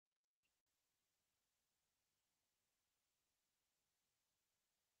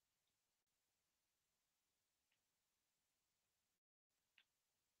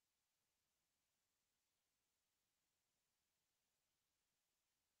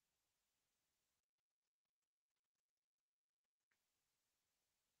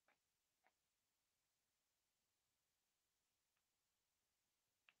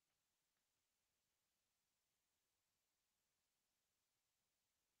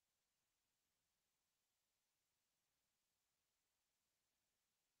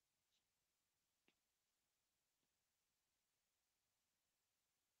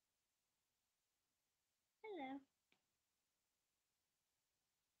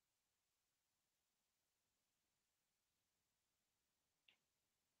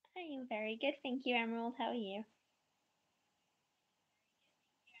I am very good, thank you, Emerald. How are you?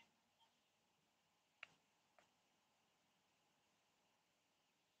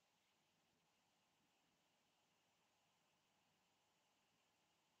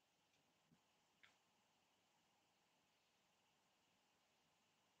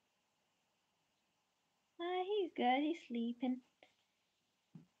 He's good. He's sleeping.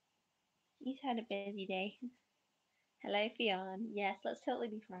 He's had a busy day. Hello, Fionn. Yes, let's totally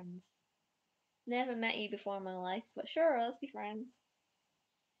be friends. Never met you before in my life, but sure, let's be friends.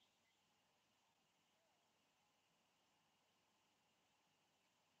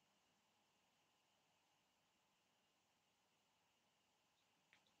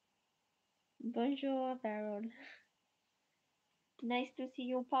 Bonjour, Harold. Nice to see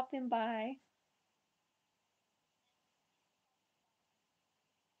you popping by.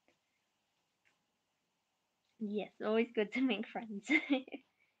 Yes, always good to make friends.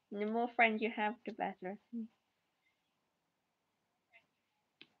 The more friends you have, the better.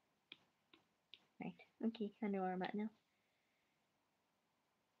 Right. Okay, I know where I'm at now.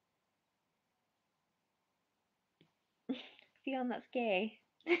 Fionn, that's gay.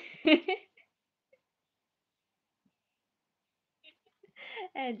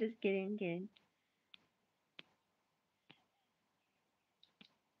 Just kidding, kidding.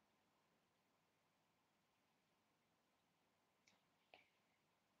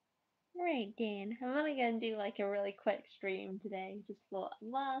 Right, Dan. I'm only gonna do like a really quick stream today. Just for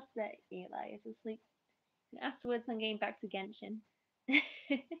last that Eli is asleep. Afterwards, I'm getting back to Genshin. I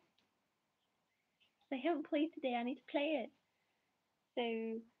haven't played today. I need to play it.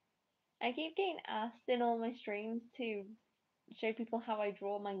 So I keep getting asked in all my streams to show people how I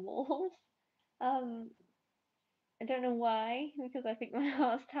draw my walls. Um, I don't know why because I think my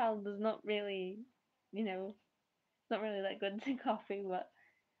art style does not really, it's not really that good to copy. But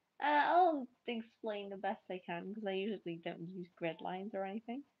I'll explain the best I can because I usually don't use grid lines or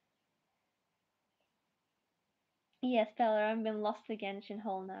anything. Yes, Bella, I've been lost to Genshin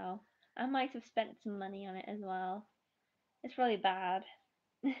Hole now. I might have spent some money on it as well. It's really bad.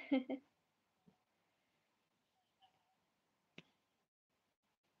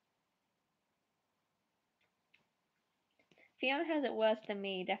 Fiona has it worse than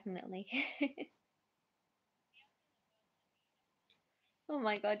me, definitely. Oh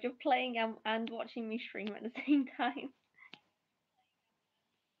my god, you're playing and watching me stream at the same time.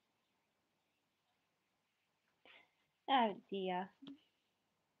 Oh dear.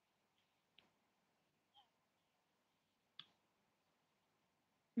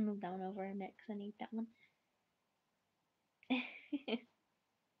 Move that one over a bit because I need that one.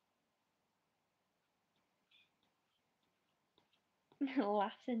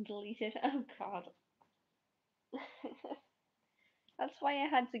 Laughs and deleted. Oh god. That's why I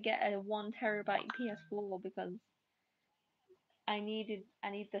had to get a 1 terabyte PS4 because I need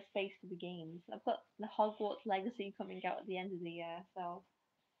the space for the games. I've got the Hogwarts Legacy coming out at the end of the year, so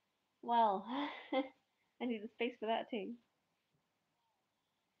well, I need the space for that too.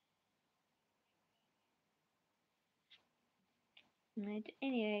 Right.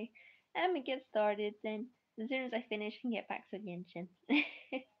 Anyway, I'm gonna get started then. As soon as I finish, I can get back to Genshin.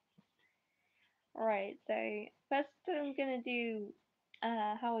 Right. So first, I'm gonna do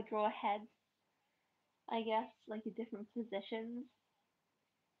how I draw heads. I guess like in different positions.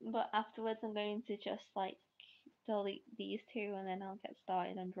 But afterwards, I'm going to just like delete these two, and then I'll get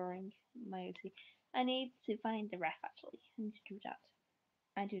started on drawing my OC. I need to find the ref actually. I need to do that.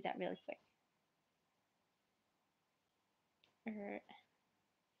 I do that really quick. Er,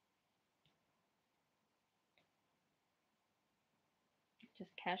 just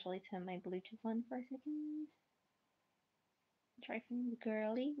casually turn my Bluetooth on for a second. Try from the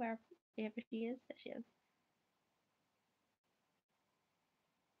girly wherever she is. There she is.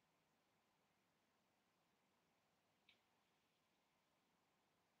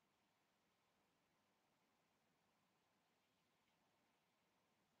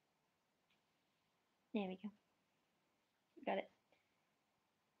 There we go. Got it.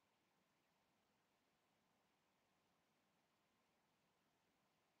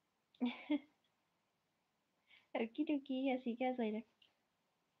 Okie dokie. I'll see you guys later.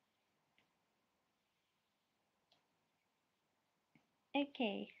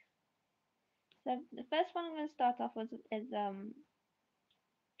 Okay. So the first one I'm going to start off with is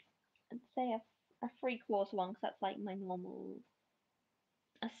let's say a 3/4 one because that's like my normal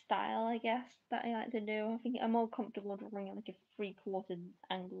a style I guess that I like to do. I think I'm more comfortable drawing like a 3/4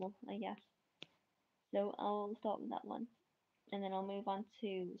 angle I guess. So I'll start with that one, and then I'll move on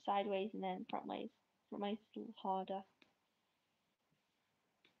to sideways and then frontways. Frontways is a little harder.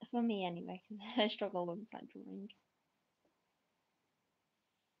 for me anyway, because I struggle with that drawing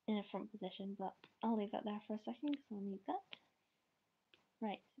in a front position, but I'll leave that there for a second because I'll need that.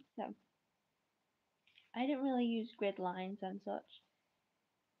 Right, so I don't really use grid lines and such,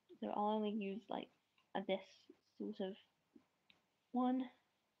 so I'll only use like this sort of one,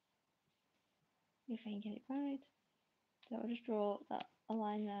 if I can get it right. So I'll just draw that a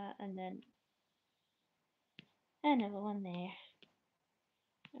line there and then another one there.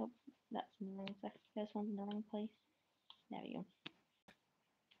 Oh, that's in the wrong place. First one's in the wrong place. There we go.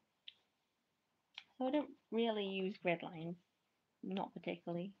 So I don't really use grid lines, not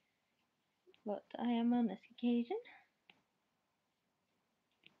particularly, but I am on this occasion.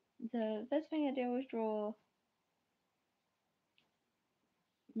 The first thing I do is draw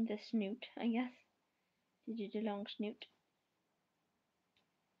the snoot, I guess. To do the long snoot.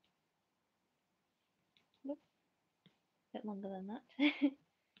 Whoop, a bit longer than that.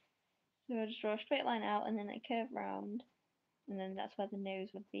 So I just draw a straight line out and then I curve round, and then that's where the nose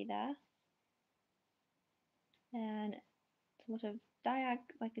would be there. And sort of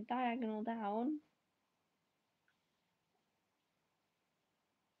like a diagonal down,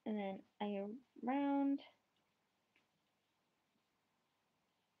 and then I go round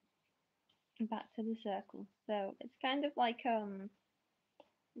and back to the circle. So it's kind of like is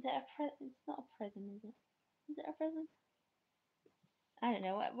it it's not a prism, is it? Is it a prism? I don't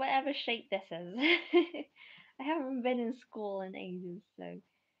know, whatever shape this is. I haven't been in school in ages, so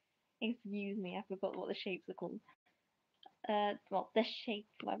excuse me, I forgot what the shapes are called. Well, this shape,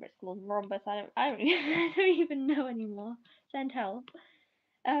 whatever it's called, rhombus. I don't, I don't even know anymore. Send help.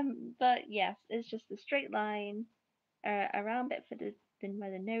 But yes, it's just a straight line, a round bit for the then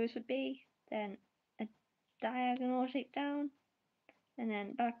where the nose would be, then a diagonal shape down, and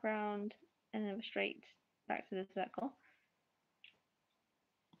then back round, and then straight back to the circle.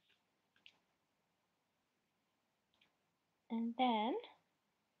 And then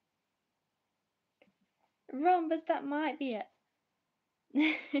rhombus. That might be it.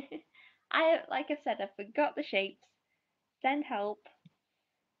 Like I said, I forgot the shapes. Send help.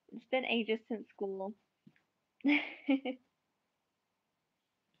 It's been ages since school.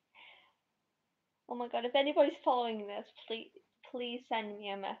 Oh my god, if anybody's following this, please send me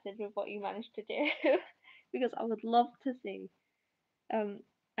a message with what you managed to do because I would love to see. Um,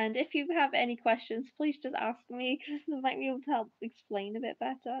 and if you have any questions, please just ask me because I might be able to help explain a bit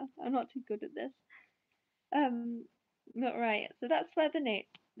better. I'm not too good at this. But right, so that's where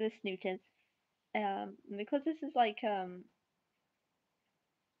the snoot is. Because this is like I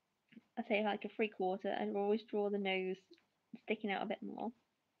say like a 3/4, I always draw the nose sticking out a bit more.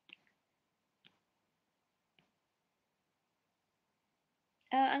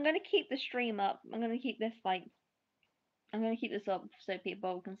 I'm gonna keep the stream up. I'm gonna keep this up so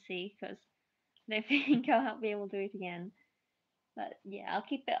people can see because I don't think I'll be able to do it again. But yeah, I'll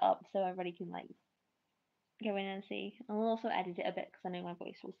keep it up so everybody can like go in and see. I'll also edit it a bit because I know my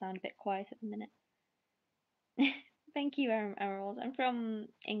voice will sound a bit quiet at the minute. Thank you, Emerald. I'm from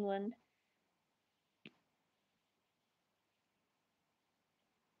England.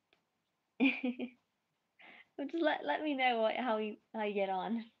 So just let me know how you get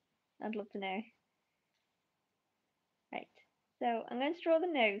on. I'd love to know. Right. So I'm going to draw the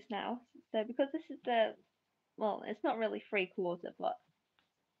nose now. So because this is the well, it's not really 3/4, but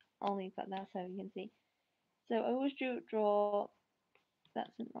I'll leave that there so you can see. So I always draw. That's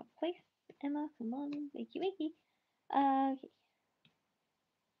in the wrong place. Emma, come on, wakey wakey. Okay,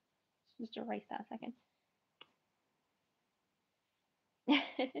 just erase that a second.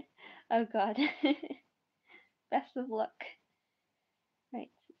 Oh god. Best of luck.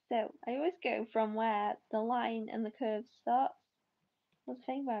 Right, so I always go from where the line and the curve starts. That's the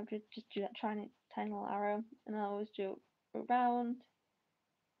thing where I just do that tiny little arrow, and I always do around,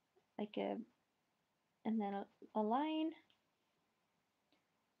 like and then a line,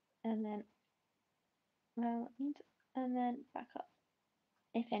 and then round, and then back up.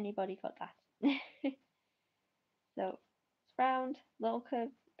 If anybody got that. So it's round, little curve,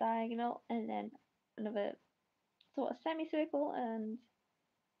 diagonal, and then another sort of semicircle and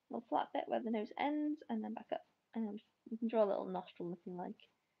a little flat bit where the nose ends, and then back up. And then you can draw a little nostril looking like.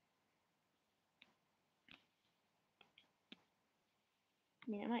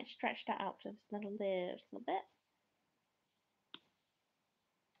 I mean, I might stretch that out just a little bit.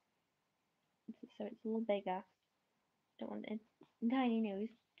 So it's a little bigger. Don't want a tiny nose.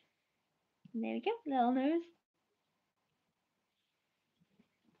 And there we go, little nose.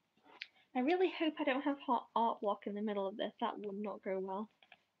 I really hope I don't have hot art block in the middle of this. That would not go well.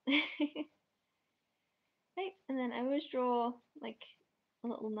 Right, and then I always draw like a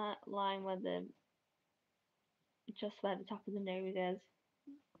little line where the just where the top of the nose is.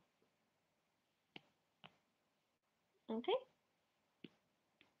 Okay.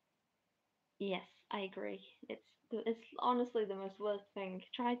 Yes, I agree. It's honestly the most worst thing.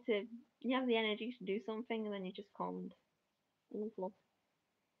 Try to you have the energy to do something and then you just can't. Awful.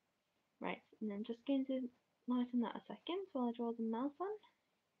 Right, and then just going to lighten that a second while I draw the mouth on.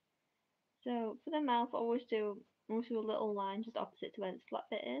 So for the mouth, I always do a little line just opposite to where the flat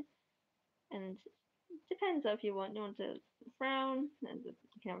bit is, and it depends if you want to frown, and you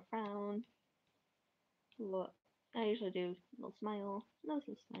can have a frown. Or I usually do a little smile, nice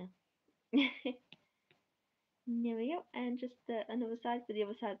little smile. There we go, and just another side for the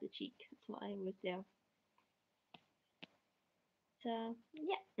other side of the cheek. That's what I always do. So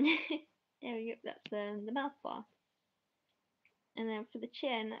yeah, there we go. That's the mouth part. And then for the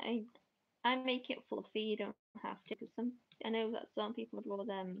chin, I make it fluffy. You don't have to, because I know that some people draw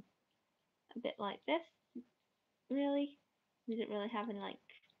them a bit like this. Really, we don't really have any like.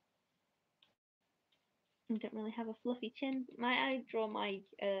 We don't really have a fluffy chin. I draw my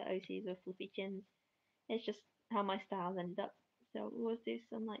OCs with fluffy chins. It's just how my styles ended up. So we'll do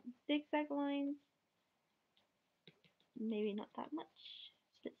some like zigzag lines. Maybe not that much.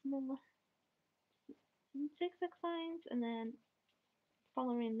 Just a bit smaller. Some zigzag lines, and then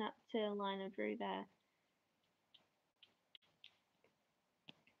following that tail line I drew there.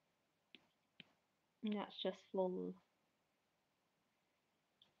 And that's just for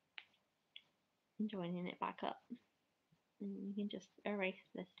joining it back up. And you can just erase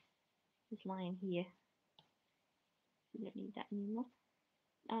this line here. You don't need that anymore.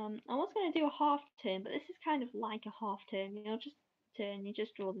 I was going to do a half turn, but this is kind of like a half turn. You'll just turn, you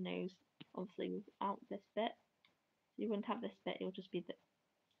just draw the nose, obviously without this bit. So you wouldn't have this bit, it will just be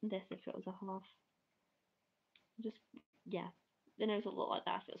this if it was a half. Just, yeah, the nose will look like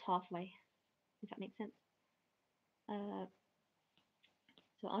that if it was halfway, if that makes sense.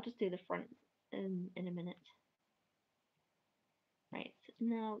 So I'll just do the front in a minute. Right,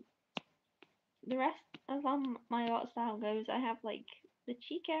 now the rest of my art style goes, I have like the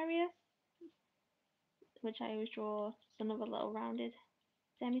cheek area, which I always draw just another little rounded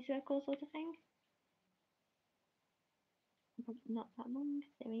semicircle sort of thing. Probably not that long.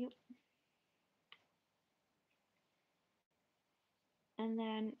 There we go. And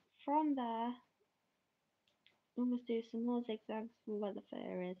then from there, we must do some more zigzags for where the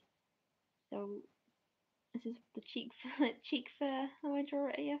fur is. So this is the cheek fur, how I draw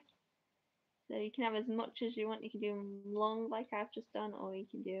it here. So you can have as much as you want. You can do them long like I've just done, or you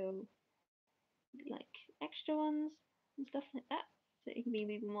can do like extra ones and stuff like that. So it can be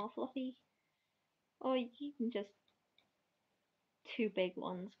even more fluffy. Or you can just two big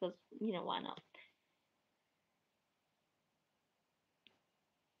ones, because you know, why not?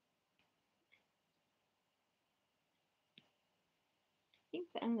 I think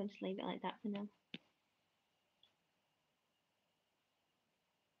that I'm going to leave it like that for now.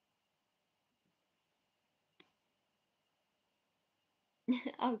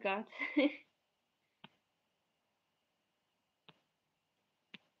 Oh god.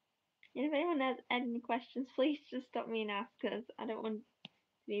 If anyone has any questions, please just stop me and ask, because I don't want to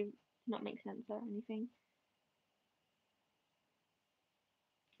be not make sense or anything.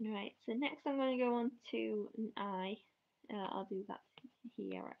 Right, so next I'm going to go on to an eye. I'll do that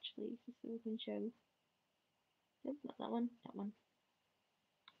here actually, just so we can show. Nope, not that one, that one.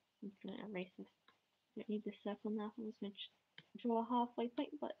 I'm just going to erase this. Don't need this circle now, I'm just going to draw a halfway point,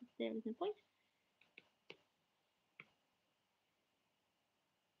 but there is no point.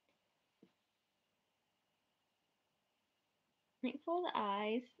 Right, for the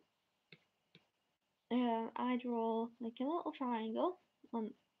eyes, I draw like a little triangle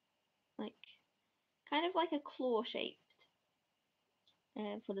on, like, kind of like a claw shaped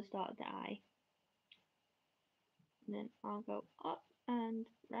for the start of the eye. And then I'll go up and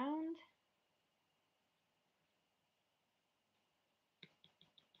round.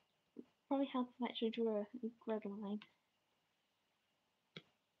 Probably helps if I actually draw a red line.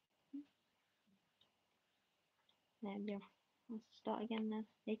 There we go. I'll start again now.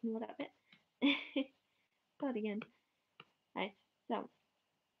 Ignore that bit. Start again. Right, so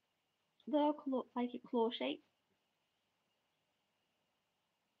they'll look like a claw shape.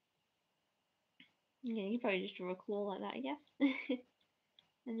 Yeah, you probably just draw a claw like that, I guess.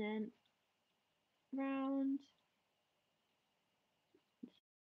 And then round.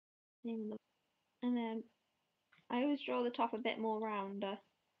 And then I always draw the top a bit more rounder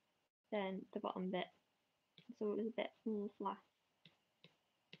than the bottom bit, so it was a bit more flat.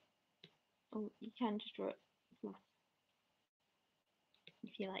 Oh, you can just draw it flat.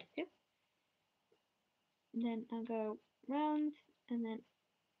 you like to. And then I'll go round and then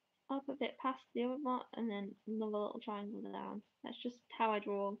up a bit past the other one and then another little triangle down. That's just how I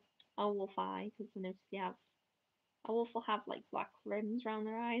draw a wolf eye, because I noticed a wolf will have like black rims around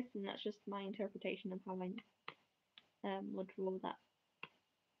their eyes, and that's just my interpretation of how I would draw that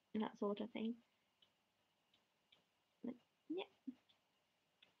sort of thing. But, yeah,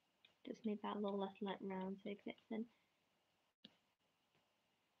 just made that a little less like round so it fits in.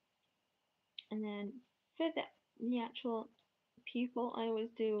 And then for the actual pupil, I always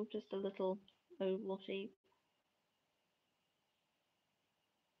do just a little oval shape.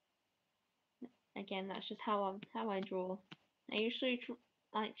 Again, that's just how I draw. I usually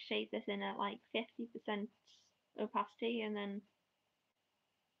like shape this in at like 50% opacity, and then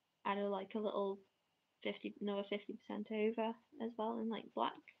add like a little 50% over as well in like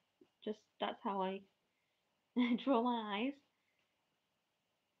black. Just that's how I draw my eyes.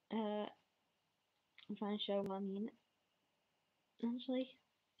 I'm trying to show what I mean actually.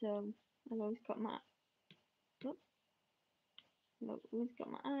 So I've always got my I've always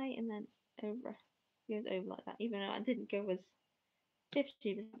got my eye and then over goes over like that. Even though I didn't go as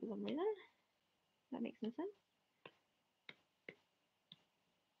 50% for some reason. That makes no sense.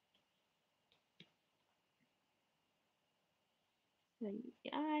 So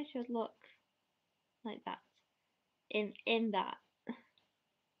the eye should look like that. In that.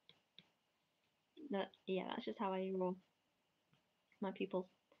 No, yeah, that's just how I draw my pupils.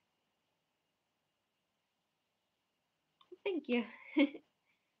 Thank you.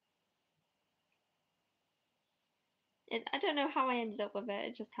 And I don't know how I ended up with it.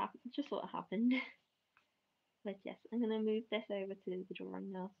 It just happened. Just sort of happened. But yes, I'm gonna move this over to the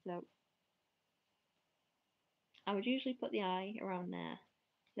drawing now. So I would usually put the eye around there,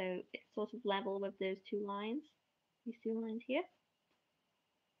 so it's sort of level with those two lines. These two lines here.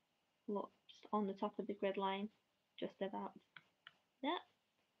 Look, just on the top of the grid line, just about that.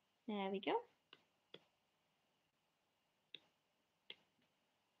 There we go.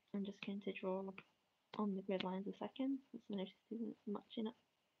 I'm just going to draw on the grid lines a second. Let's notice there isn't much in it.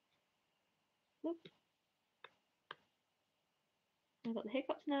 Oop. I've got the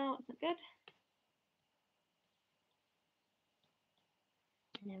hiccups now, it's not good.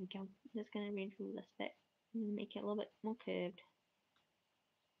 And there we go. I'm just going to redraw this bit and make it a little bit more curved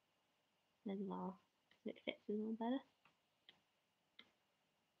as well, so it fits a little better.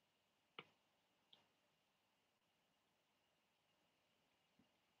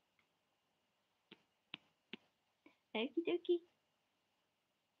 Okie dokie.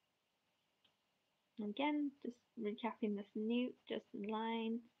 Again, just recapping this newt, just a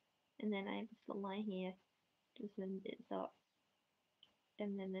line, and then I have this little line here, just when it starts.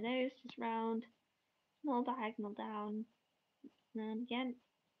 And then the nose, just round, little diagonal down, and then again,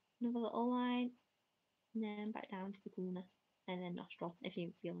 another little line, and then back down to the corner, and then nostril, if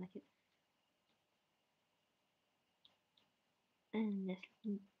you feel like it. And this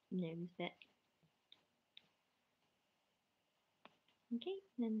nose bit. Okay,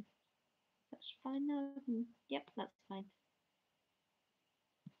 then that's fine now. Yep, that's fine.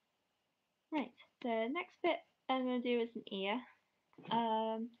 Right, the next bit I'm going to do is an ear.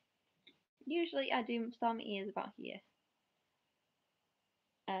 Usually I do start my ears about here.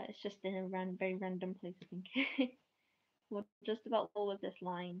 It's just in a very random place, I think. We're just about all of this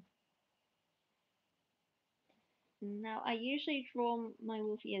line. Now, I usually draw my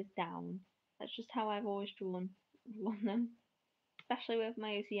wolf ears down. That's just how I've always drawn them. Especially with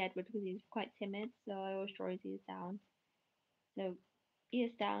my OC Edward, because he's quite timid, so I always draw his ears down. So,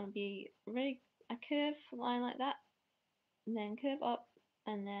 ears down would be really a curve line like that, and then curve up,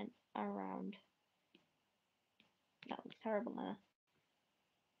 and then around. That looks terrible now.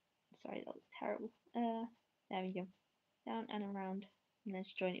 Sorry, that looks terrible. There we go. Down and around, and then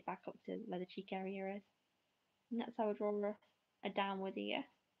just join it back up to where the cheek area is. And that's how I draw a downward ear.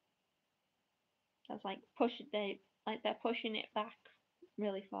 That's like they're pushing it back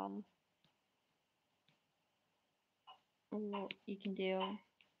really far. Or you can do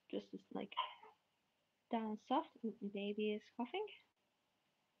just as like down soft. My baby is coughing.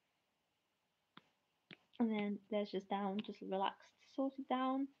 And then there's just down, just relaxed sort of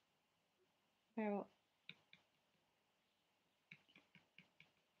down.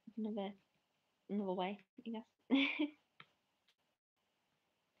 Another way, I guess.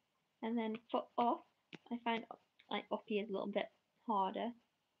 And then for up, I find like up here is a little bit harder.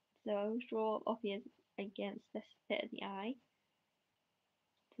 So I always draw up here against this bit of the eye.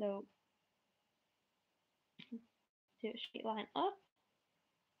 So do a straight line up.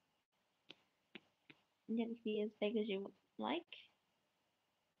 And it can be as big as you like.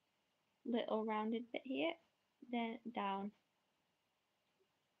 little rounded bit here, then down,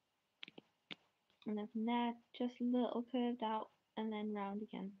 and then from there just a little curved out, and then round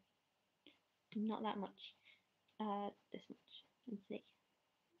again. Not that much, this much, and see.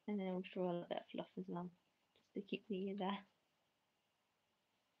 And then we'll draw a little bit of fluff as well, just to keep the ear there.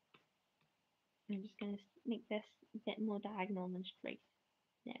 I'm just going to make this a bit more diagonal than straight.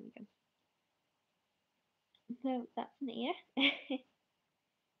 There we go. So that's an ear.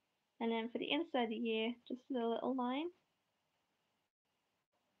 And then for the inside of the ear, just a little line.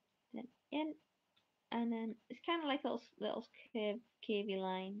 Then in, and then it's kind of like a little curvy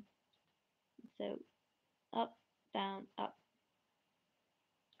line. So up, down, up.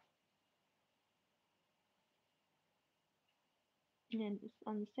 And then it's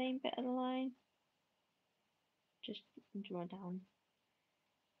on the same bit of the line, just draw down.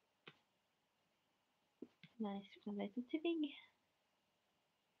 Nice related to me.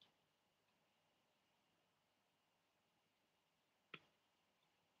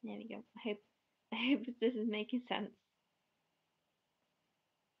 There we go. I hope this is making sense.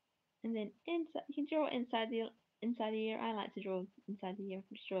 And then inside, you can draw inside the ear. I like to draw inside the ear.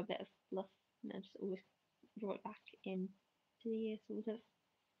 Just draw a bit of fluff, and I just always draw it back in to the ear, sort of.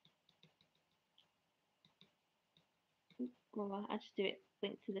 Well, I just do it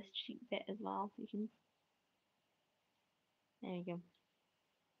linked to this cheek bit as well. You can. There you go.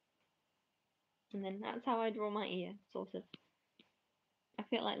 And then that's how I draw my ear, sort of. I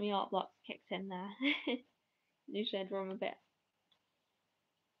feel like my art block kicks in there. Usually I draw them a bit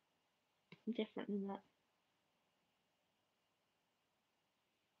different than that.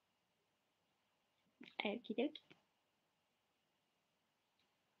 Okie dokie.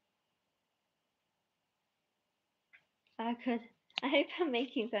 I could. I hope I'm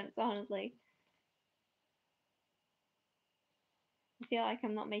making sense, honestly. I feel like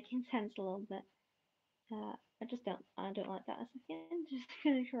I'm not making sense a little bit. I just don't. I don't like that a second. Just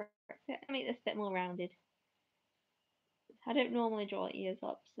gonna correct it. Make this a bit more rounded. I don't normally draw ears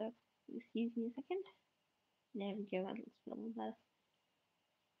up, so excuse me a second. There we go. That looks a little better.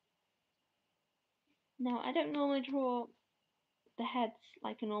 Now I don't normally draw the heads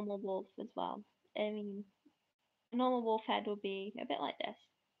like a normal wolf as well. I mean, a normal wolf head would be a bit like this.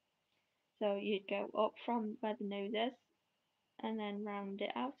 So you'd go up from where the nose is, and then round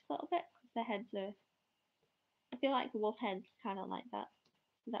it out a little bit. Because the heads are. I feel like the wolf head's kind of like that.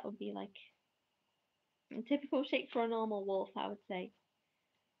 So that would be like a typical shape for a normal wolf, I would say.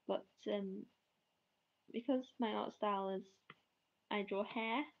 But because my art style is I draw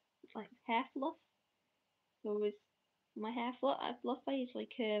hair, like hair fluff. So with my hair fluff, I usually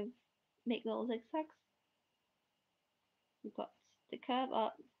curve, make little zigzags. We've got the curve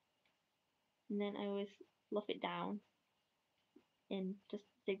up, and then I always fluff it down in just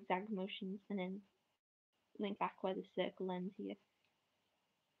zigzag motions, and then link back where the circle ends here.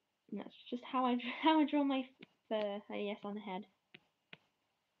 And that's just how I draw my yes on the head,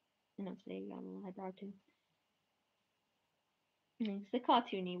 and obviously on the eyebrow too. It's the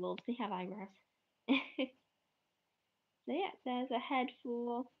cartoony wolves, they have eyebrows. So yeah, there's a head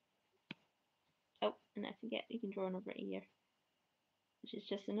for. Oh, and I forget you can draw another ear, which is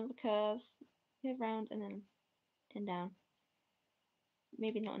just another curve round and then down.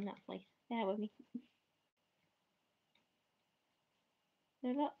 Maybe not in that place. Bear with me.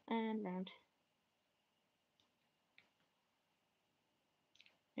 Curve up and round.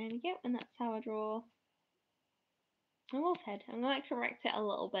 There we go, and that's how I draw a wolf head. I'm going to correct it a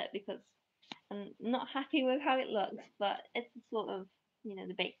little bit because I'm not happy with how it looks, but it's sort of,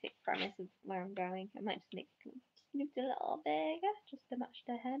 the basic premise of where I'm going. I might just make it a little bigger just to match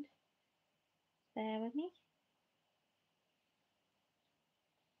the head. Bear with me.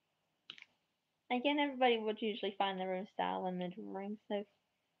 Again, everybody would usually find their own style when they're drawing, so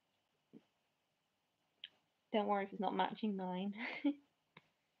don't worry if it's not matching mine. So,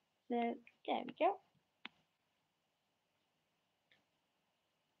 there we go.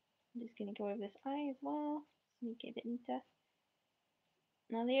 I'm just going to go over this eye as well, just make it a bit neater.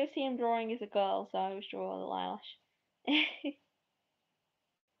 Now the OC I'm drawing is a girl, so I always draw a little eyelash.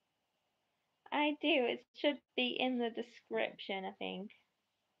 I do, it should be in the description, I think.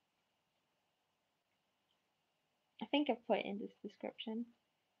 I think I've put it in this description.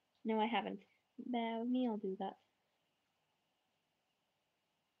 No, I haven't. Bear with me, I'll do that.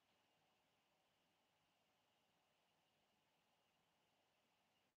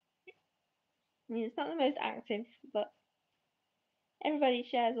 I mean, it's not the most active, but everybody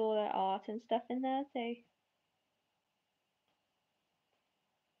shares all their art and stuff in there, so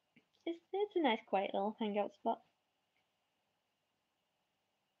it's a nice quiet little hangout spot.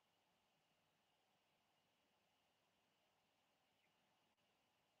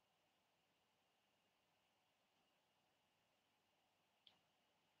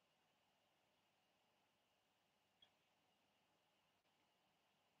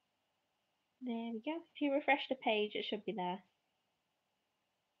 There we go. If you refresh the page, it should be there.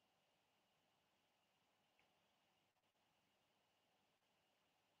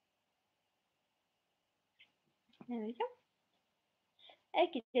 There we go.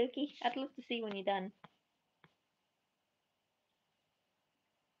 Okie dokie. I'd love to see when you're done.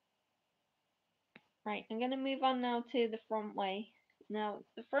 Right, I'm going to move on now to the front way. Now,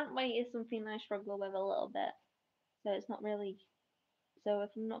 the front way is something I struggle with a little bit, so it's not really. So if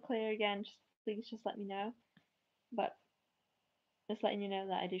I'm not clear again, please just let me know. But just letting you know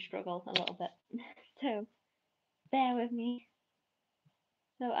that I do struggle a little bit. So bear with me.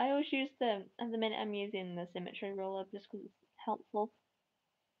 So I always use at the minute I'm using the symmetry roller just because it's helpful.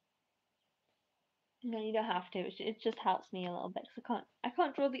 No, you don't have to. It just helps me a little bit because I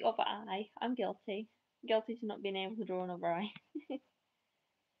can't draw the other eye. I'm guilty. Guilty to not being able to draw another eye.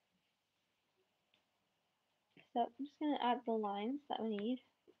 So I'm just going to add the lines that we need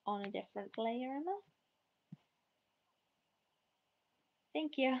on a different layer, Emma.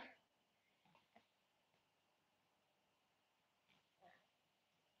 Thank you.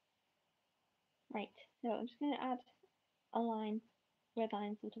 Right, so I'm just going to add a line, red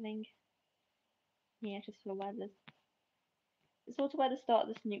line sort of thing. Yeah, just for where the sort of where the start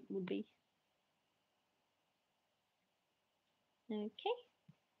of the snoot would be. Okay.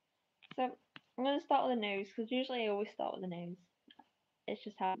 So I'm going to start with the nose because usually I always start with the nose. It's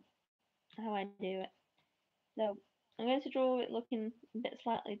just how I do it. So I'm going to draw it looking a bit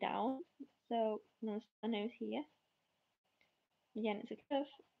slightly down. So I'm going to start the nose here. Again, it's a curve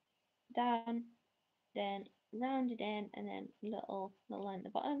down, then rounded in, and then little line at the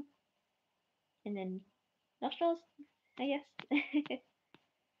bottom, and then nostrils, I guess.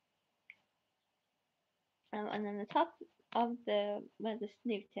 And then the top of where the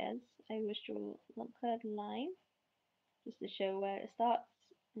snoot is, I always draw a little curved line just to show where it starts,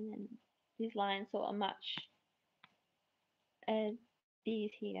 and then these lines sort of match uh,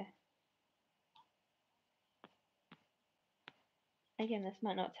 these here. Again, this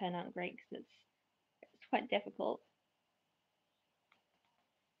might not turn out great because it's quite difficult.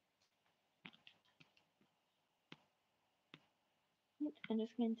 I'm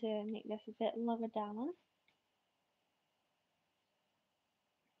just going to make this a bit lower down.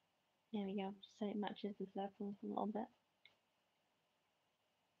 There we go, so it matches the circle a little bit.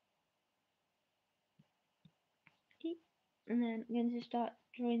 Okay. And then I'm going to start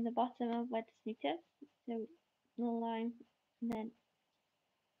drawing the bottom of where the snoot is. So little line, and then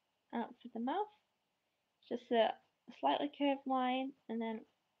out for the mouth. Just a slightly curved line, and then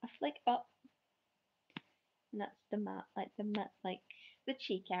a flick up, and that's the mouth, like the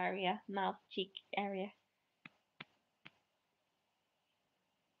cheek area, mouth cheek area.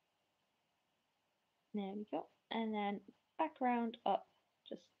 There we go. And then background up.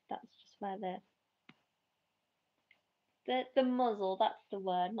 That's just where the muzzle. That's the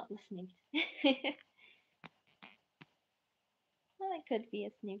word, not the snoot. Well, it could be a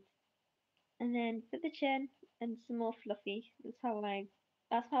snoot. And then for the chin and some more fluffy.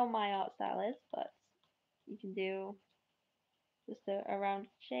 That's how my art style is. But you can do just a round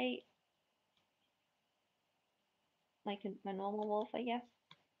shape, like my normal wolf, I guess.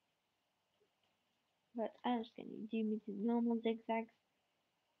 But I'm just gonna do me the normal zigzags.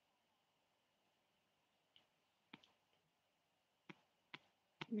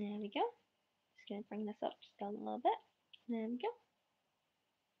 There we go. Just gonna bring this up just a little bit. There we go.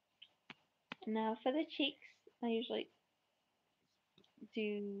 Now for the cheeks, I usually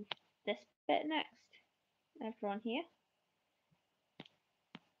do this bit next. I've drawn here.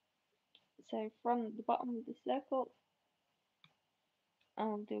 So from the bottom of the circle,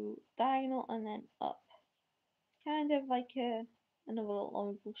 I'll do diagonal and then up. Kind of like another little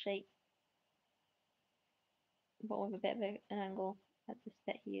oval shape, but with a bit of an angle at this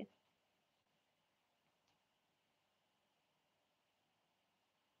bit here.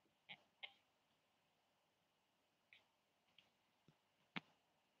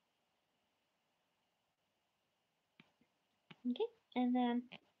 Okay, and then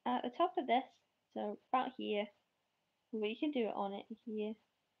at the top of this, so about here, well, you can do it on it here.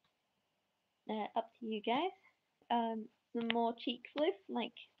 Up to you guys. Some more cheek floof,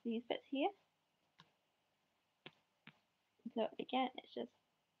 like these bits here. So again, it's just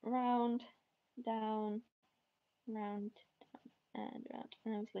round, down, round, down, and round.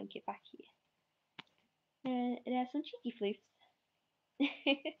 And I'll just link it back here. And there's some cheeky floofs.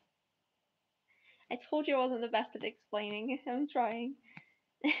 I told you I wasn't the best at explaining. I'm trying.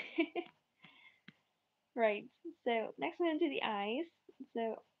 Right, so next I'm going to do the eyes.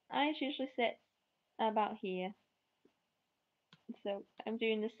 So eyes usually sit about here. So I'm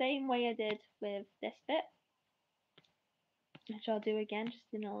doing the same way I did with this bit, which I'll do again,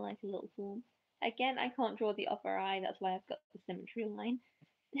 just in like a little form. Again, I can't draw the upper eye, that's why I've got the symmetry line.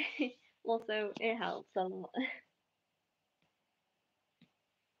 Also, it helps a lot.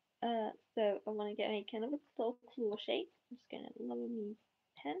 So I want to get a kind of a little claw shape. I'm just going to lower my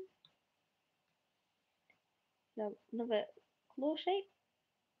pen. So another claw shape,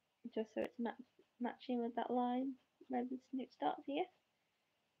 just so it's matching with that line where the snoot starts here.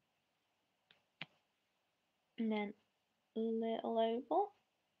 And then a little oval,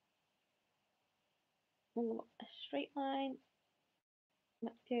 or a straight line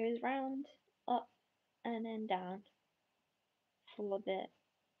that goes round, up, and then down for the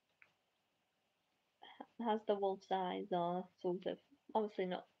has the wolf's eyes are sort of obviously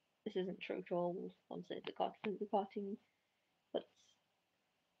not. This isn't true to all wolves. Obviously, the cartoon, but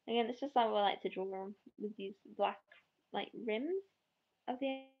again, it's just how I like to draw them with these black like rims of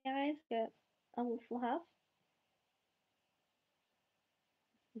the eyes that a wolf will have.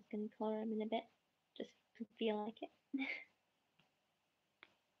 Just gonna colour them in a bit, just to feel like it.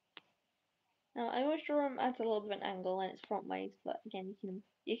 Now I always draw them at a little bit of an angle and it's front ways, but again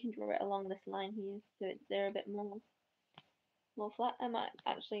you can draw it along this line here, so they're a bit more flat. I might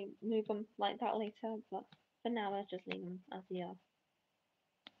actually move them like that later, but for now I just leave them as they are.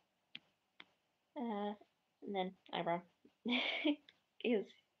 And then eyebrow, because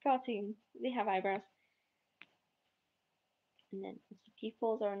cartoons they have eyebrows. And then the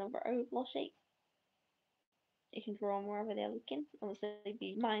pupils are another oval shape. You can draw them wherever they're looking. Obviously,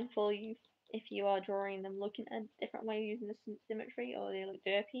 be mindful if you are drawing them looking at a different way using the symmetry, or they look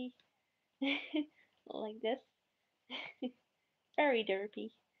derpy, like this. Very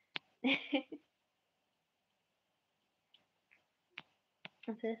derpy.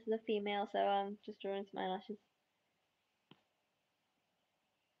 So this is a female, so I'm just drawing some eyelashes.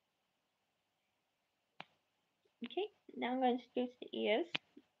 Okay, now I'm going to go to the ears,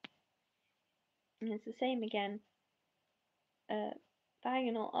 and it's the same again.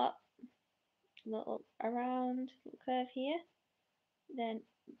 Diagonal up, little around, little curve here, then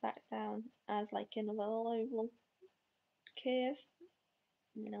back down as like another oval curve,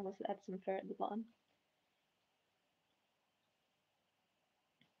 and then I'll add some fur at the bottom.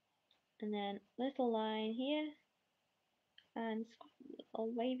 And then little line here, and a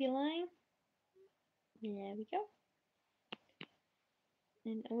wavy line. There we go.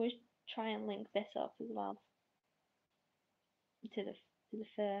 And I always try and link this up as well to the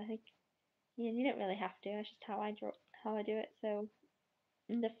fur. Like, yeah, you don't really have to. It's just how I do it. So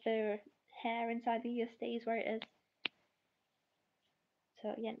the fur hair inside the ear stays where it is.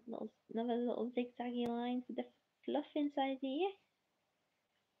 So again, another little zigzaggy line for the fluff inside the ear.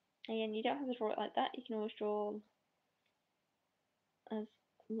 Again, you don't have to draw it like that. You can always draw as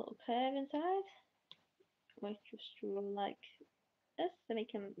a little curve inside. Or just draw like this to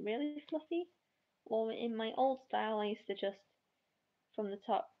make them really fluffy. Or in my old style, I used to just from the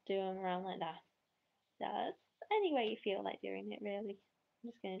top do them around like that. So it's any way you feel like doing it, really. I'm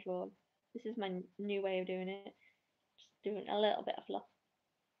just going to draw. This is my new way of doing it. Just doing a little bit of fluff.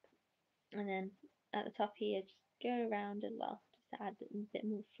 And then at the top here, just go around as well. Just to add a bit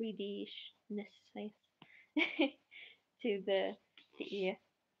more 3D-ishness to the ear.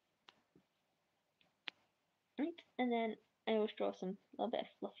 Right, and then I always draw some little bit of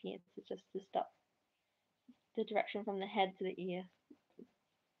fluff here to stop the direction from the head to the ear.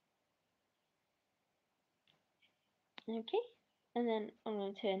 Okay, and then I'm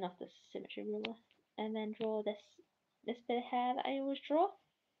going to turn off the symmetry ruler and then draw this bit of hair that I always draw,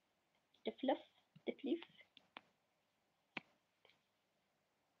 the fluff, the fluff.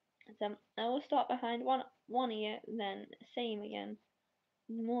 So I will start behind one ear, then same again,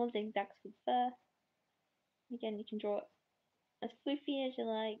 more zigzags with fur. Again, you can draw it as floofy as you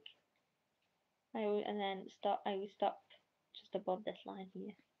like. And then I will stop just above this line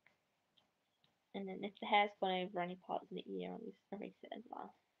here. And then if the hair's gone over any parts of the ear, I'll just erase it as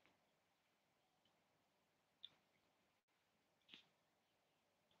well.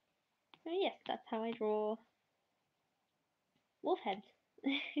 So yes, that's how I draw wolf heads.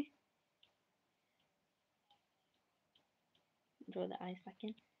 Draw the eyes back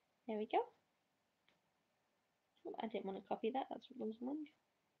in. There we go. Oh, I didn't want to copy that, that's what was wrong.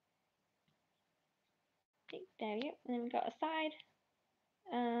 Okay, there we go. And then we've got a side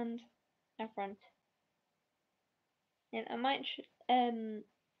and a front. And I might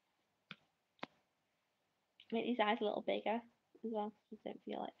make these eyes a little bigger as well, so I don't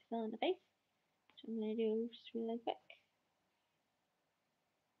feel like filling the face. Which I'm going to do just really quick.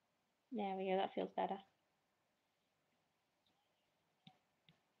 There we go, that feels better.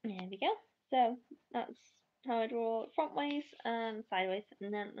 There we go. So that's how I draw front ways and sideways,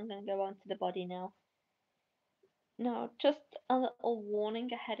 and then I'm going to go on to the body now. Now, just a little warning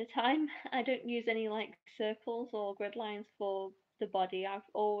ahead of time. I don't use any like circles or grid lines for the body. I've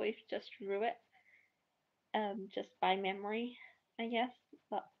always just drew it, just by memory, I guess.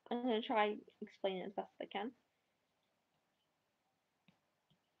 But I'm going to try explain it as best I can.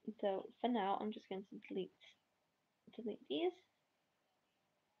 So for now, I'm just going to delete these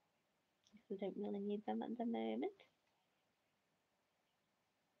because I don't really need them at the moment.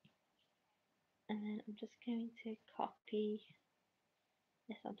 And then I'm just going to copy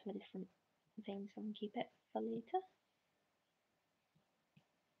this onto a different thing so I can keep it for later.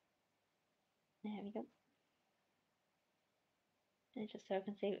 There we go. And just so I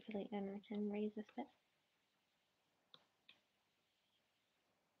can save it for later and I can raise this bit.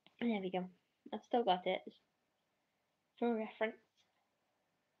 And there we go. I've still got it for reference.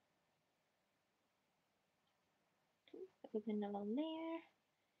 Open along there.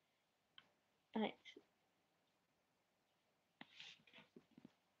 Right.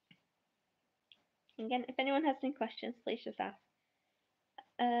 Again, if anyone has any questions, please just ask.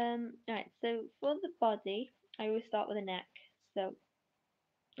 Right, so for the body, I always start with a neck. So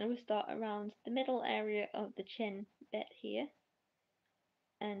I always start around the middle area of the chin bit here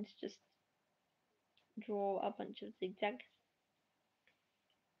and just draw a bunch of zigzags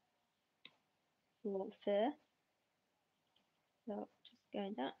for fur. So just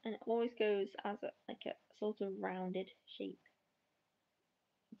going down, and it always goes as like a sort of rounded shape.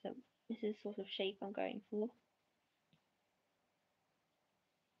 So this is sort of shape I'm going for.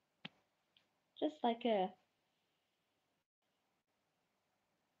 Just like a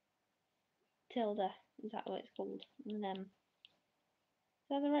tilde, is that what it's called? And is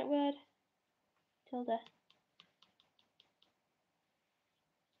that the right word? Tilde.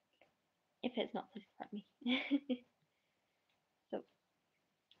 If it's not, please correct me. So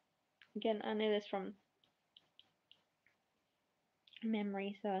again, I know this from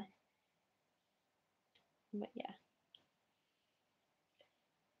memory, so but yeah,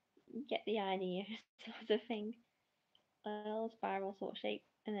 get the idea sort of thing. A little spiral sort of shape,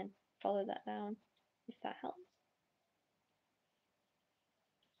 and then follow that down if that helps.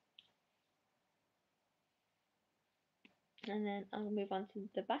 And then I'll move on to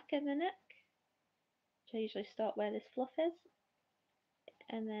the back of the neck. So I usually start where this fluff is,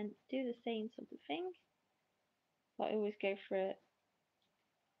 and then do the same sort of thing. But I always go for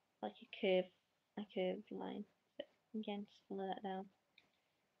like a curved line. So again, just follow that down.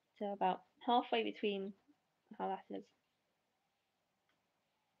 So about halfway between how that is.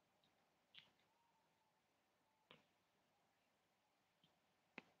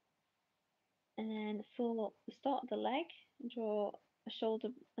 And then for the start of the leg, draw a shoulder,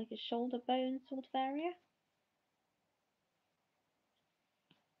 like a shoulder bone sort of area.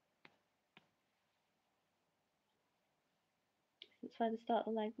 That's where the start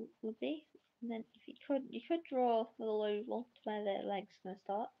of the leg would be. And then if you could draw a little oval to where the leg's going to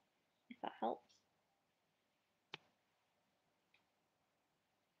start, if that helps.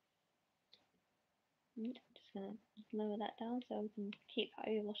 And just going to lower that down so we can keep that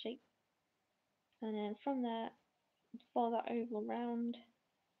oval shape. And then from there, follow that oval round,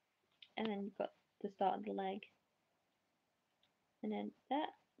 and then you've got the start of the leg. And then that,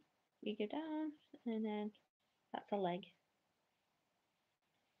 you go down, and then that's a leg.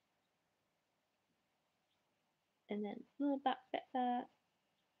 And then a little back bit there,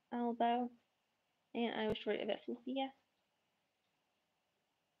 elbow. And I always draw it a bit fluffier.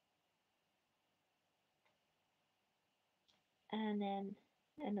 And then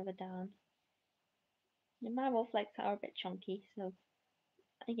another down. The marble flakes are a bit chunky, so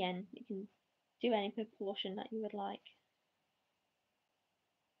again, you can do any proportion that you would like.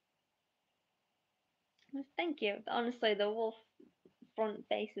 Thank you. Honestly, the wolf front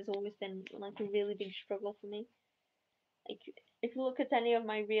face has always been like a really big struggle for me. Like, if you look at any of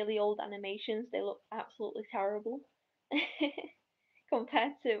my really old animations, they look absolutely terrible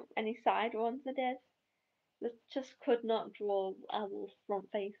compared to any side ones I did. I just could not draw a wolf front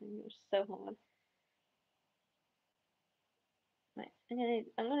face, and it was so hard. Right,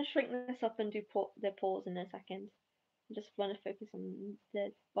 I'm gonna shrink this up and do the paws in a second. I just want to focus on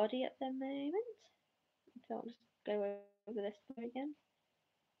the body at the moment, so I'll just go over this again.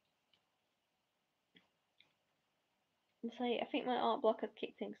 And so I think my art block has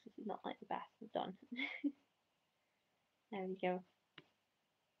kicked in because this is not like the best I've done. There we go.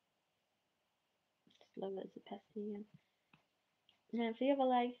 Just lower the opacity again. Now for the other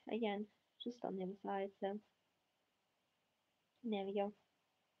leg, again, just on the other side, so there we go.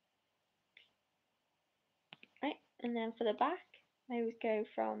 And then for the back, I always go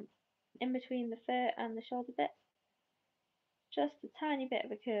from in between the fur and the shoulder bit, just a tiny bit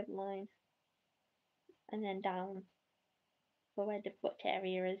of a curved line, and then down for where the butt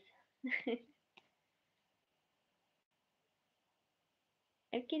area is.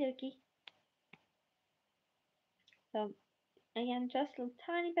 Okie dokie. So again, just a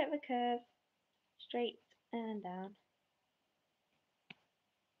tiny bit of a curve, straight and down.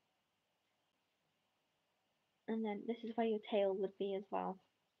 And then this is where your tail would be as well.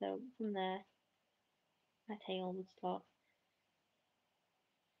 So from there, my tail would start.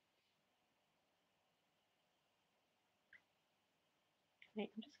 Right,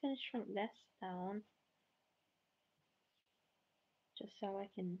 I'm just going to shrink this down, just so I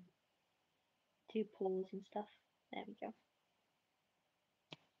can do paws and stuff. There we go.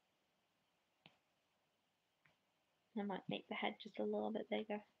 I might make the head just a little bit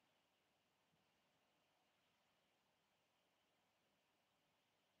bigger.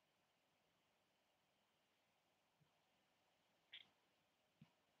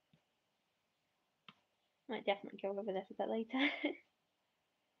 Might definitely go over this a bit later.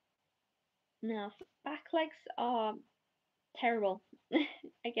 Now, back legs are terrible.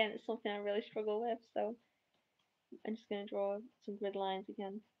 Again, it's something I really struggle with, so I'm just going to draw some grid lines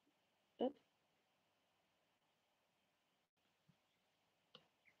again. Oops.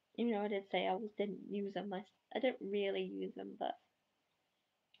 Even though I did say I didn't use them, I don't really use them, but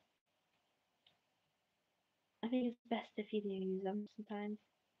I think it's best if you do use them sometimes.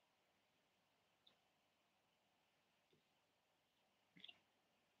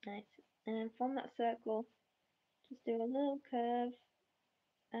 Nice. And then from that circle, just do a little curve,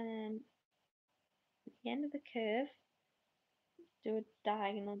 and at the end of the curve, do a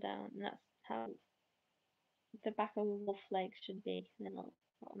diagonal down, and that's how the back of a wolf leg should be. And then I'll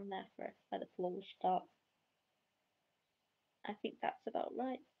put on there for where the claw will start. I think that's about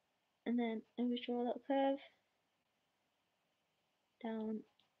right. And then always draw a little curve down.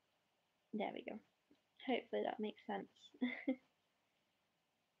 There we go. Hopefully that makes sense.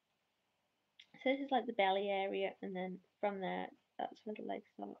 So this is like the belly area, and then from there, that's where the leg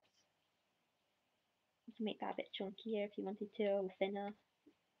starts. You can make that a bit chunkier if you wanted to, or thinner.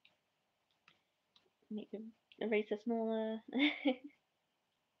 Make the eraser smaller.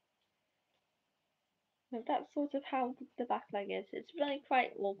 But that's sort of how the back leg is. It's really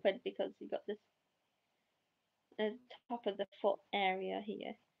quite awkward because you've got this top of the foot area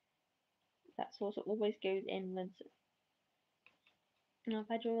here that sort of always goes inwards. Now if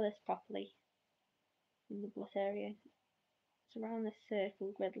I draw this properly in the butt area, it's around this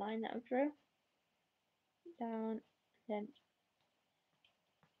circle grid line that I drew. Down, then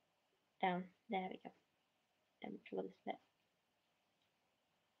down. There we go. Then draw this bit.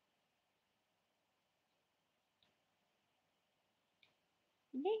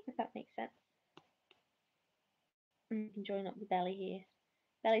 Okay, if that makes sense. And you can join up the belly here.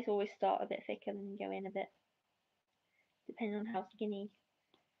 Bellies always start a bit thicker and go in a bit, depending on how skinny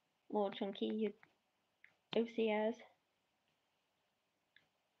or chunky your OC is.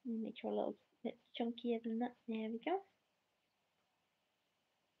 Make sure a little bit chunkier than that. There we go.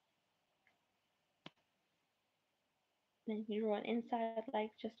 Then you draw an inside leg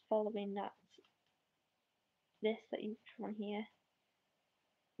just following that that you've drawn here.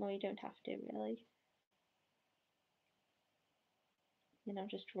 Well, you don't have to really. Then I'm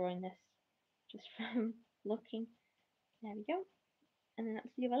just drawing this just from looking. There we go. And then that's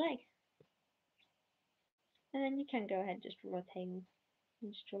the other leg. And then you can go ahead and just draw a tail.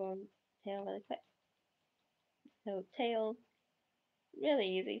 And just draw a tail really quick. So tail, really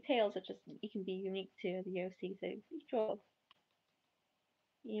easy. Tails are just, you can be unique to the OC. So you draw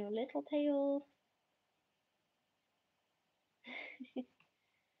your little tail.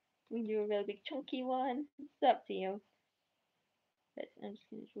 We do a really big chunky one. It's up to you. But I'm just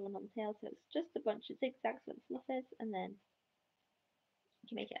going to draw another tail. So it's just a bunch of zigzags with fluff is. And then you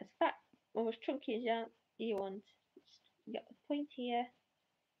can make it as fat or as chunky as you want. Just get the point here.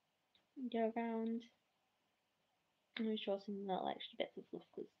 Go around. And we draw some little extra bits of fluff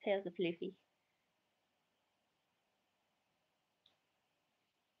because tails are fluffy.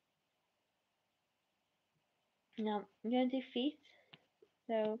 Now I'm going to do feet.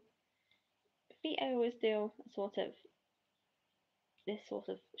 So feet I always do sort of this sort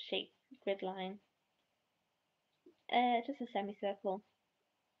of shape grid line. Just a semicircle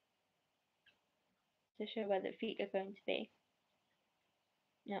to show where the feet are going to be.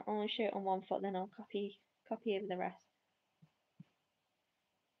 Now I'll only show it on one foot, then I'll copy over the rest.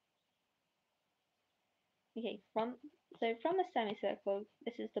 Okay, from the semicircle,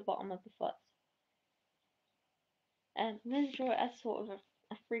 this is the bottom of the foot. I'm going to draw it as sort of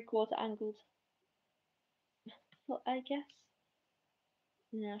a three-quarter angled foot, I guess.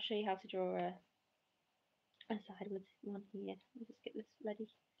 And then I'll show you how to draw a sideways one here. I'll just get this ready.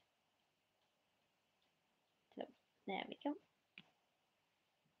 So, there we go.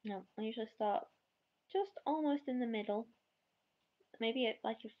 Now, I usually start just almost in the middle. Maybe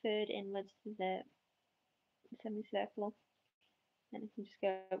like a third inwards to the semicircle. Then you can just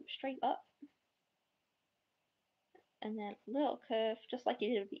go straight up. And then a little curve, just like you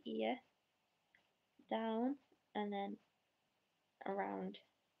did with the ear. Down, and then around,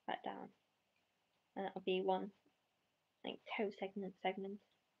 back down. And that'll be one like toe segment.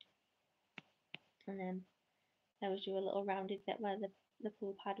 And then I will do a little rounded bit where the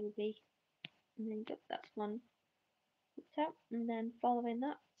pull pad will be. And then that's one toe. And then following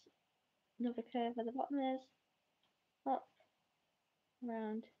that, another curve at the bottom is up,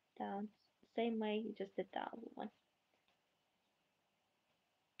 round, down. Same way you just did that other one.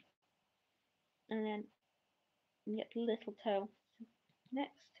 And then you get the little toe. So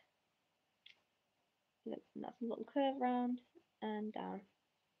next, that's a little curve round and down.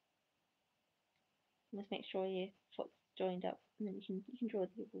 Just make sure your foot's joined up, and then you can draw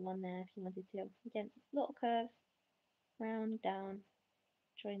the other one there if you wanted to. Again, little curve, round, down,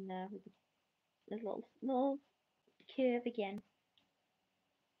 join there with the little curve again.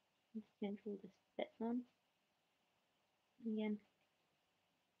 I'm just going to draw this bit on. Again,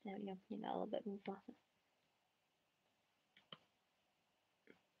 there we go. Make that a little bit more flatter.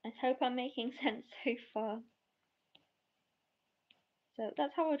 I hope I'm making sense so far. So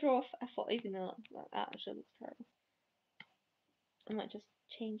that's how I draw a foot, even though that actually looks terrible. I might just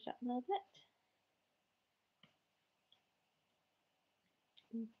change that a little bit.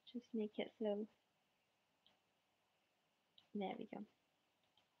 And just make it so. There we go.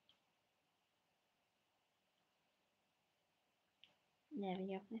 There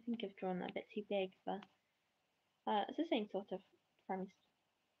we go. I think I've drawn that a bit too big, but it's the same sort of premise.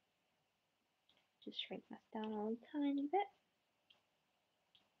 Just shrink that down a tiny bit.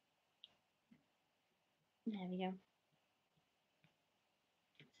 There we go.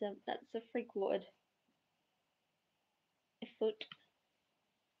 So that's a three-quartered foot.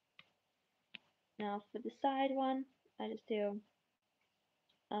 Now for the side one, I just do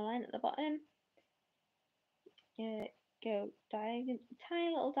a line at the bottom. Go diagonal, tiny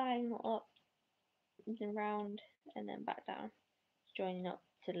little diagonal up, and then round, and then back down, joining up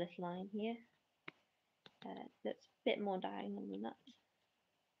to this line here. That's a bit more diagonal than that.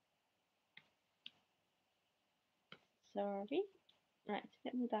 Sorry. Right, a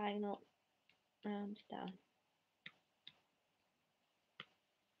bit more diagonal, round, down.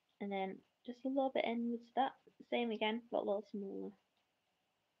 And then just a little bit inwards to that. Same again, but a little smaller.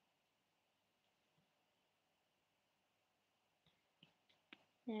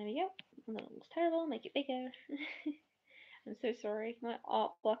 There we go. And that looks terrible, make it bigger. I'm so sorry, my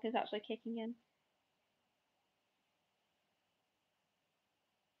art block is actually kicking in.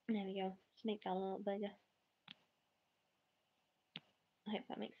 There we go, just make that a little bigger. I hope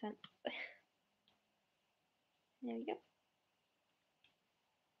that makes sense. There we go.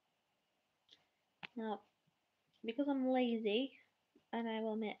 Now, because I'm lazy, and I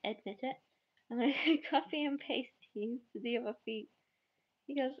will admit it, I'm going to copy and paste these to the other feet.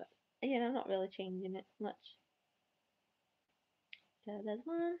 Because, I'm not really changing it much. So there's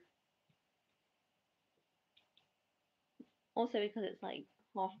one. Also because it's like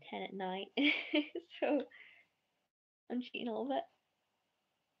 10:30 at night. So I'm cheating a little bit.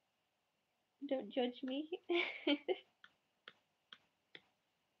 Don't judge me.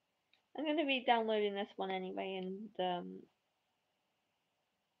 I'm going to be downloading this one anyway and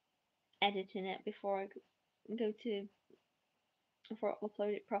editing it before I go to before I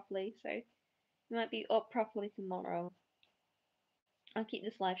upload it properly. So it might be up properly tomorrow. I'll keep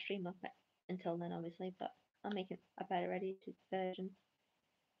this live stream up until then, obviously, but I'll make a better edited version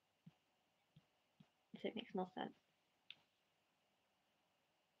so it makes more sense.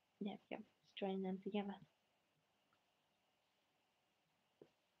 There we go. Just join them together.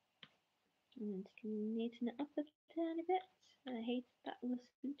 And neaten it up a tiny bit. I hate that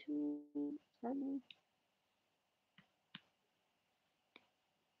listen tool. Horrible.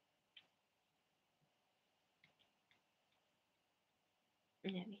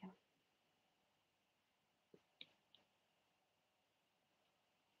 There we go.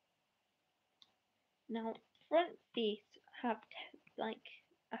 Now, front feet have like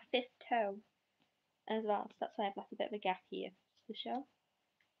a fifth toe as well, so that's why I've left a bit of a gap here to show.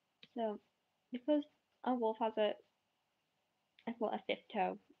 So, because a wolf has a fifth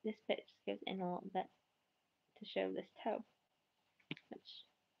toe, this bit just goes in a little bit to show this toe, which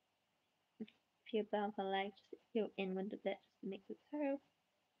if you bounce on leg, just go inward a bit just to make the toe,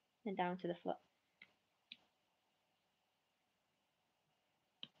 and down to the foot.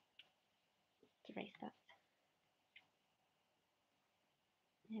 Let's erase that.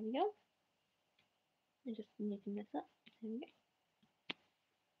 There we go. I'm just knitting this up. There we go.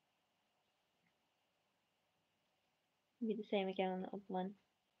 Do the same again on the other one.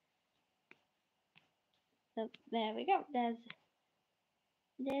 So there we go. There's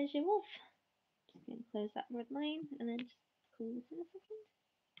your wolf. Just going to close that red line and then just cool this in a second.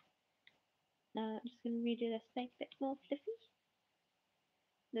 Now I'm just going to redo this a bit more fluffy.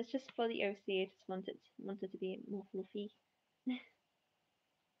 That's just for the OC. I just wanted to be more fluffy.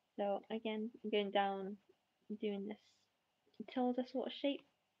 So again, I'm going down, doing this tilde sort of shape,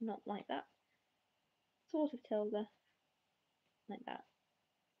 not like that. Sort of tilde, like that.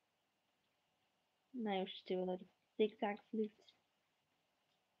 Now just do a load of zigzag flutes.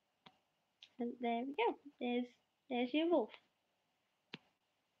 And there we go. There's your wolf.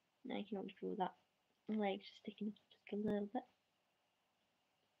 Now you can always draw that leg just sticking up just a little bit.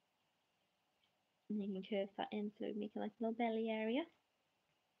 And then you can curve that in so make it like a little belly area.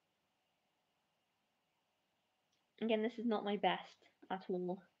 Again, this is not my best at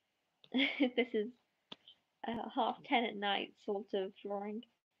all. This is a 10:30 at night sort of drawing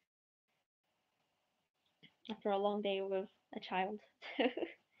after a long day with a child. So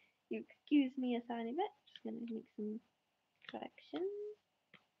you excuse me a tiny bit. Just gonna make some corrections.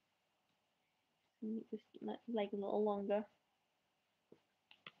 Make this leg a little longer.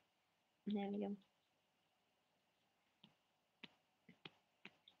 And there we go.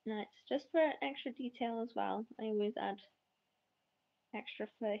 Now it's just for extra detail as well. I always add extra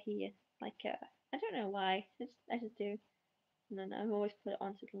fur here, like I don't know why. I just do. And then I always put it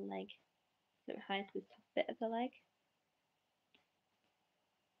onto the leg, so it hides the top bit of the leg.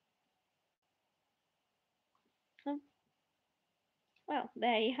 Well,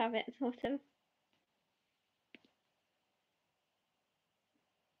 there you have it, sort of.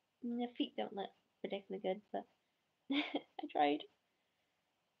 The feet don't look particularly good, but I tried.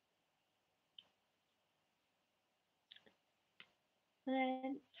 And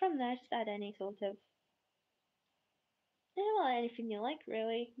then from there, just add any sort of, well, anything you like,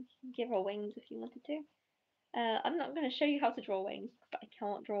 really. You can give her wings if you wanted to. I'm not going to show you how to draw wings, because I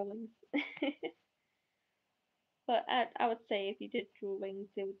can't draw wings. But I would say if you did draw wings,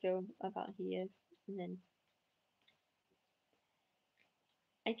 they would go about here, and then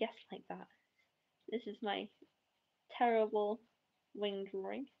I guess like that. This is my terrible wing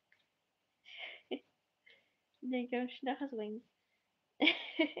drawing. There you go, she now has wings.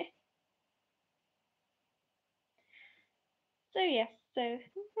 So yes, so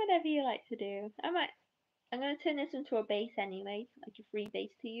whatever you like to do. I'm gonna turn this into a base anyway, like a free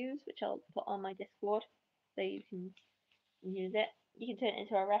base to use, which I'll put on my Discord so you can use it. You can turn it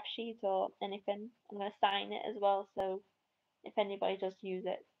into a ref sheet or anything. I'm gonna sign it as well, so if anybody does use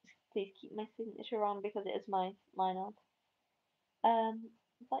it, please keep my signature on because it is my line art.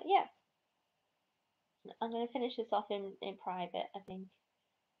 But yeah, I'm gonna finish this off in private, I think,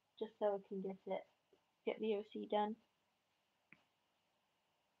 just so I can get the OC done.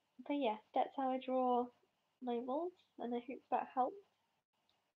 But yeah, that's how I draw my wolves, and I hope that helped.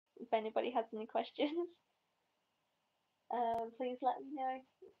 If anybody has any questions, please let me know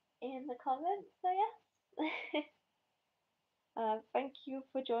in the comments. So yeah, thank you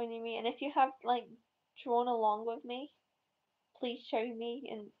for joining me, and if you have like drawn along with me, please show me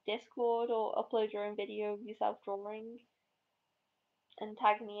in Discord or upload your own video of yourself drawing and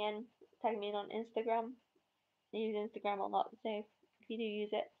tag me in on Instagram. I use Instagram a lot, so if you do use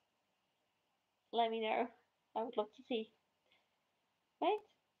it, let me know. I would love to see. Right?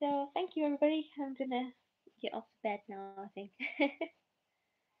 So thank you everybody. I'm gonna get off to bed now, I think.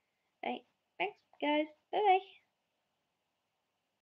 Right. Thanks guys. Bye bye.